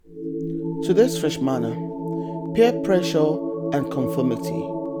Today's fresh manna, peer pressure and conformity.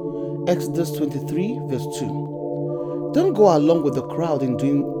 Exodus 23 verse 2. Don't go along with the crowd in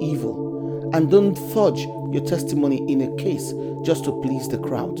doing evil, and don't fudge your testimony in a case just to please the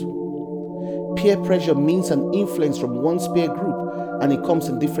crowd. Peer pressure means an influence from one's peer group, and it comes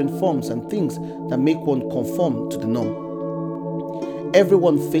in different forms and things that make one conform to the norm.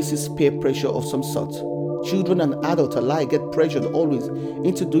 Everyone faces peer pressure of some sort. Children and adults alike get pressured always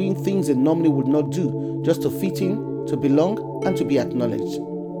into doing things they normally would not do, just to fit in, to belong, and to be acknowledged.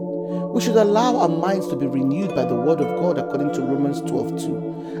 We should allow our minds to be renewed by the Word of God according to Romans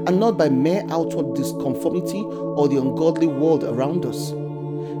 12:2, and not by mere outward disconformity or the ungodly world around us.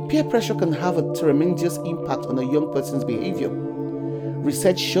 Peer pressure can have a tremendous impact on a young person's behavior.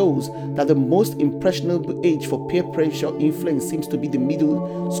 Research shows that the most impressionable age for peer pressure influence seems to be the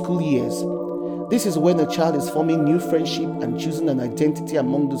middle school years. This is when a child is forming new friendship and choosing an identity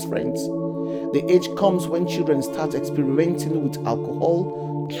among those friends. The age comes when children start experimenting with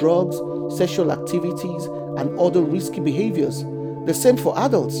alcohol, drugs, sexual activities, and other risky behaviors. The same for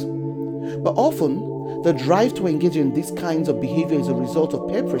adults. But often, the drive to engage in these kinds of behavior is a result of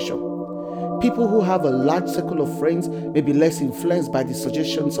peer pressure. People who have a large circle of friends may be less influenced by the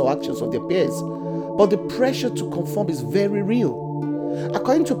suggestions or actions of their peers, but the pressure to conform is very real.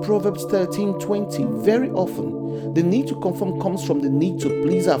 According to Proverbs 13:20, very often, the need to conform comes from the need to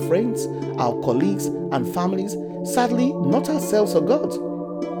please our friends, our colleagues, and families, sadly, not ourselves or God.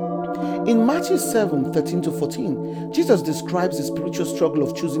 In Matthew 7:13-14, Jesus describes the spiritual struggle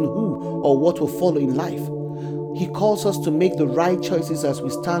of choosing who or what will follow in life. He calls us to make the right choices as we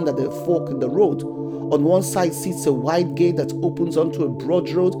stand at the fork in the road. On one side sits a wide gate that opens onto a broad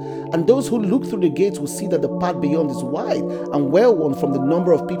road, and those who look through the gate will see that the path beyond is wide and well worn from the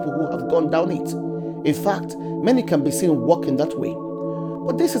number of people who have gone down it. In fact, many can be seen walking that way.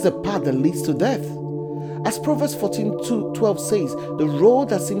 But this is a path that leads to death. As Proverbs 14:12 says, the road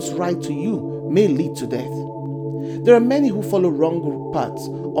that seems right to you may lead to death. There are many who follow wrong paths,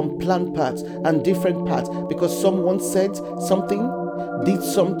 unplanned paths, and different paths because someone said something, did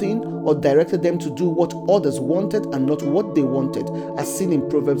something, or directed them to do what others wanted and not what they wanted, as seen in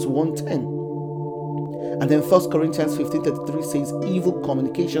Proverbs 1:10. And then 1 Corinthians 15:33 says, evil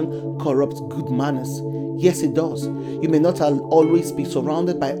communication corrupts good manners. Yes, it does. You may not always be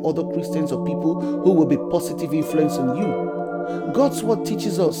surrounded by other Christians or people who will be positive influence on you. God's word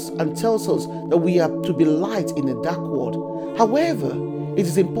teaches us and tells us that we are to be light in a dark world. However, it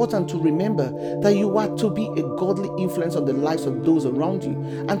is important to remember that you are to be a godly influence on the lives of those around you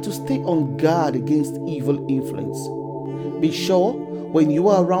and to stay on guard against evil influence. Be sure when you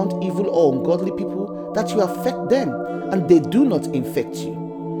are around evil or ungodly people that you affect them and they do not infect you.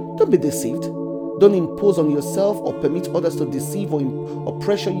 Don't be deceived. Don't impose on yourself or permit others to deceive or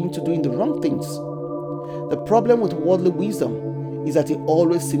pressure you into doing the wrong things. The problem with worldly wisdom is that it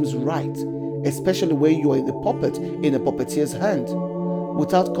always seems right, especially when you are a puppet in a puppeteer's hand.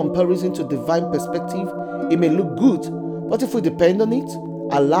 Without comparison to divine perspective, it may look good, but if we depend on it,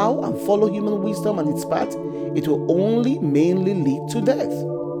 allow and follow human wisdom and its path, it will only mainly lead to death.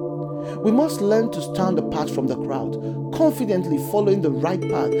 We must learn to stand apart from the crowd, confidently following the right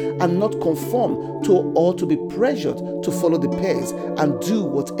path and not conform to or to be pressured to follow the peers and do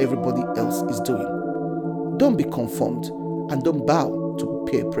what everybody else is doing. Don't be conformed and don't bow to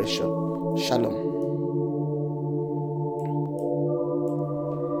peer pressure. Shalom.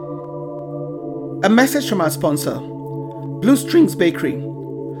 A message from our sponsor, Blue Strings Bakery,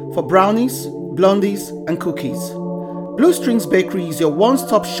 for brownies, blondies, and cookies. Blue Strings Bakery is your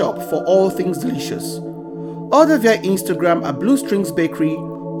one-stop shop for all things delicious. Order via Instagram at Blue Strings Bakery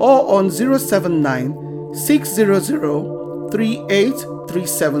or on 079 600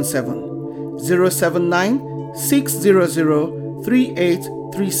 38377. 079 600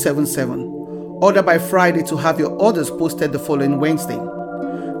 38377. Order by Friday to have your orders posted the following Wednesday.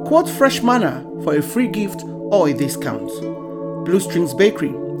 Quote Fresh Manna for a free gift or a discount. Blue Strings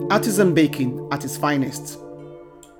Bakery, artisan baking at its finest.